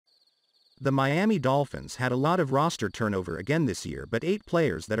The Miami Dolphins had a lot of roster turnover again this year, but 8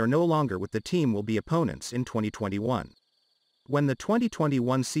 players that are no longer with the team will be opponents in 2021. When the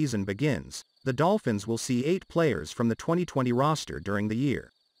 2021 season begins, the Dolphins will see 8 players from the 2020 roster during the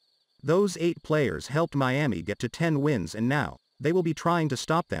year. Those 8 players helped Miami get to 10 wins, and now, they will be trying to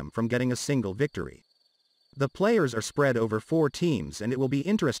stop them from getting a single victory. The players are spread over 4 teams, and it will be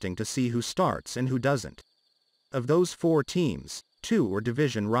interesting to see who starts and who doesn't. Of those 4 teams, 2 are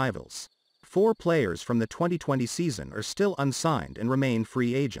division rivals. 4 players from the 2020 season are still unsigned and remain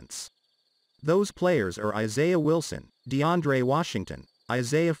free agents. Those players are Isaiah Wilson, DeAndre Washington,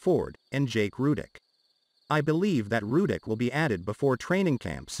 Isaiah Ford, and Jake Rudick. I believe that Rudick will be added before training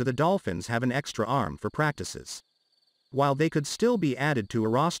camp so the Dolphins have an extra arm for practices. While they could still be added to a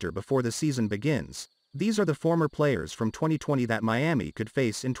roster before the season begins, these are the former players from 2020 that Miami could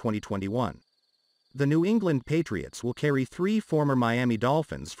face in 2021. The New England Patriots will carry 3 former Miami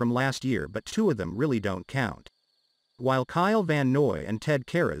Dolphins from last year, but 2 of them really don't count. While Kyle Van Noy and Ted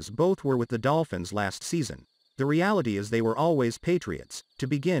Karras both were with the Dolphins last season, the reality is they were always Patriots to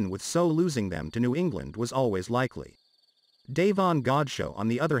begin with, so losing them to New England was always likely. Davon Godchaux, on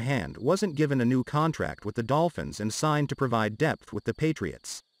the other hand, wasn't given a new contract with the Dolphins and signed to provide depth with the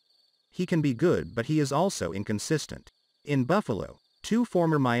Patriots. He can be good, but he is also inconsistent. In Buffalo, 2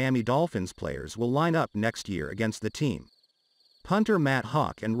 former Miami Dolphins players will line up next year against the team. Punter Matt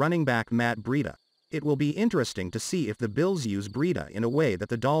Haack and running back Matt Breida. It will be interesting to see if the Bills use Breida in a way that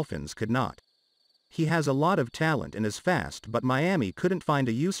the Dolphins could not. He has a lot of talent and is fast, but Miami couldn't find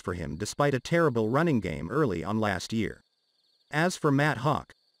a use for him despite a terrible running game early on last year. As for Matt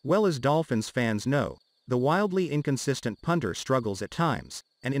Haack, well, as Dolphins fans know, the wildly inconsistent punter struggles at times,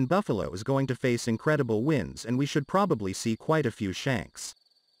 and in Buffalo is going to face incredible wins, and we should probably see quite a few shanks.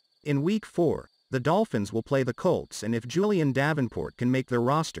 In Week 4, the Dolphins will play the Colts, and if Julian Davenport can make their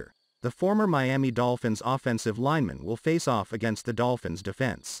roster, the former Miami Dolphins offensive lineman will face off against the Dolphins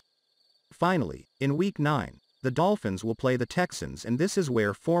defense. Finally, in Week 9, the Dolphins will play the Texans, and this is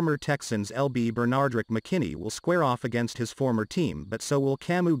where former Texans LB Bernardrick McKinney will square off against his former team, but so will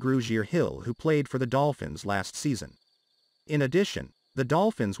Camu Grugier-Hill, who played for the Dolphins last season. In addition, the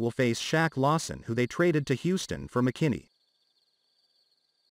Dolphins will face Shaq Lawson, who they traded to Houston for McKinney.